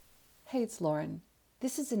Hey, it's Lauren.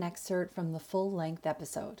 This is an excerpt from the full-length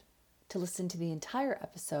episode. To listen to the entire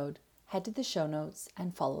episode, head to the show notes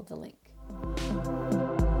and follow the link.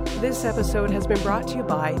 This episode has been brought to you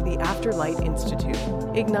by the Afterlight Institute.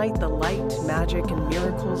 Ignite the light, magic, and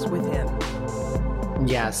miracles within.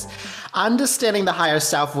 Yes. Understanding the higher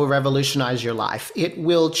self will revolutionize your life. It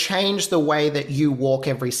will change the way that you walk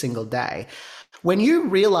every single day. When you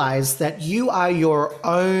realize that you are your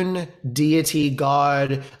own deity,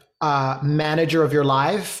 God, manager of your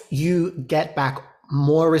life, you get back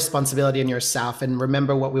more responsibility in yourself. And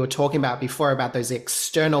remember what we were talking about before about those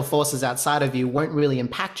external forces outside of you won't really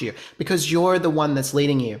impact you because you're the one that's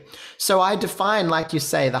leading you. So I define, like you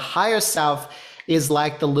say, the higher self is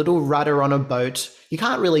like the little rudder on a boat. You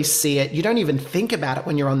can't really see it. You don't even think about it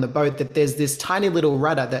when you're on the boat, that there's this tiny little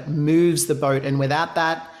rudder that moves the boat. And without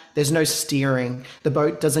that, there's no steering. The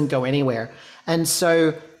boat doesn't go anywhere. And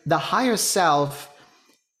so the higher self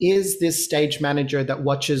is this stage manager that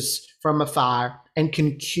watches from afar and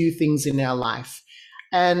can cue things in our life.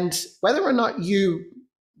 And whether or not you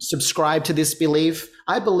subscribe to this belief,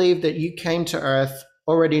 I believe that you came to Earth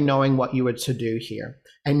already knowing what you were to do here.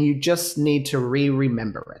 And you just need to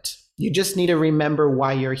remember it. You just need to remember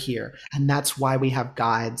why you're here. And that's why we have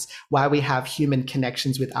guides, why we have human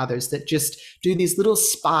connections with others that just do these little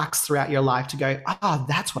sparks throughout your life to go, oh,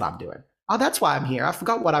 that's what I'm doing. Oh, that's why I'm here. I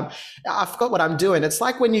forgot what I'm doing. It's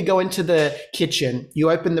like when you go into the kitchen, you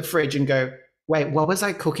open the fridge and go, wait, what was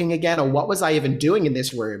I cooking again? Or what was I even doing in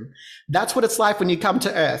this room? That's what it's like when you come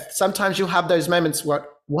to Earth. Sometimes you'll have those moments where,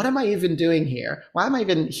 what am I even doing here? Why am I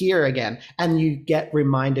even here again? And you get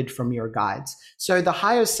reminded from your guides. So the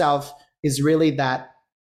higher self is really that,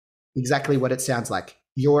 exactly what it sounds like,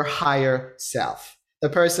 your higher self. The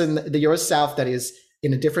person, yourself that is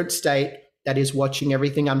in a different state, that is watching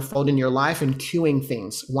everything unfold in your life and cueing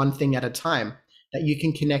things one thing at a time that you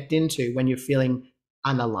can connect into when you're feeling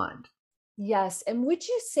unaligned. Yes. And would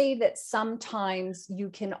you say that sometimes you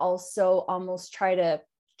can also almost try to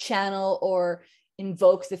channel or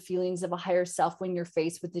invoke the feelings of a higher self when you're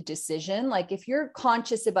faced with a decision? Like if you're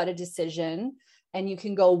conscious about a decision and you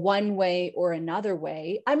can go one way or another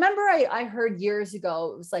way. I remember I heard years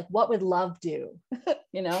ago, it was like, what would love do?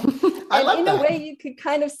 You know, I love in that. a way you could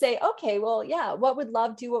kind of say, okay, well, yeah, what would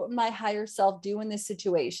love do? What would my higher self do in this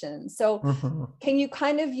situation? So can you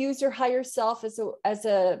kind of use your higher self as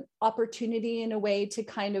a opportunity in a way to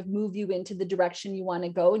kind of move you into the direction you want to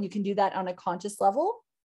go? And you can do that on a conscious level?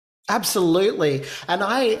 Absolutely. And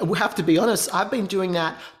I have to be honest, I've been doing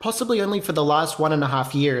that possibly only for the last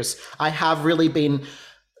 1.5 years. I have really been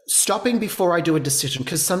stopping before I do a decision,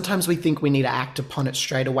 because sometimes we think we need to act upon it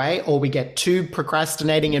straight away, or we get too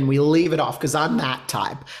procrastinating and we leave it off, because I'm that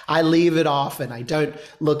type. I leave it off and I don't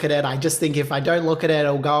look at it. I just think if I don't look at it,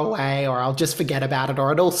 it'll go away, or I'll just forget about it,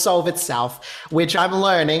 or it'll solve itself, which I'm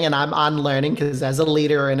learning and I'm unlearning, because as a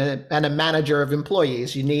leader and a manager of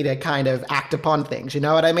employees, you need to kind of act upon things. You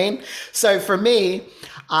know what I mean? So for me,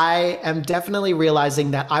 I am definitely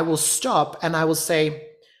realizing that I will stop and I will say,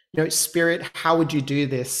 Spirit, how would you do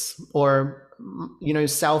this? Or,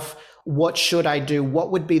 self, what should I do?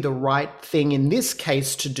 What would be the right thing in this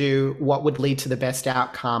case to do? What would lead to the best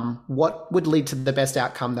outcome? What would lead to the best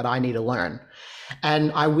outcome that I need to learn?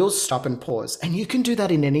 And I will stop and pause. And you can do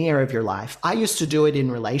that in any area of your life. I used to do it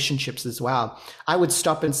in relationships as well. I would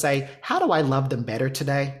stop and say, how do I love them better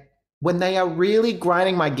today? When they are really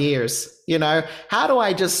grinding my gears, how do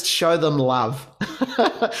I just show them love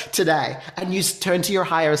today? And you turn to your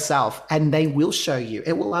higher self and they will show you.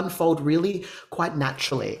 It will unfold really quite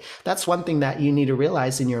naturally. That's one thing that you need to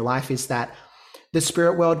realize in your life, is that the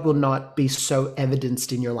spirit world will not be so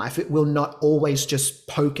evidenced in your life. It will not always just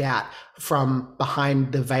poke out from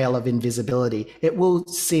behind the veil of invisibility. It will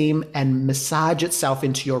seem and massage itself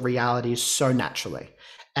into your reality so naturally.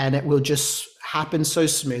 And it will just happen so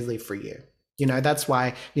smoothly for you. That's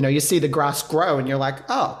why, you see the grass grow and you're like,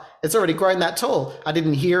 oh, it's already grown that tall. I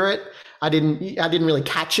didn't hear it. I didn't really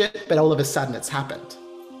catch it, but all of a sudden it's happened.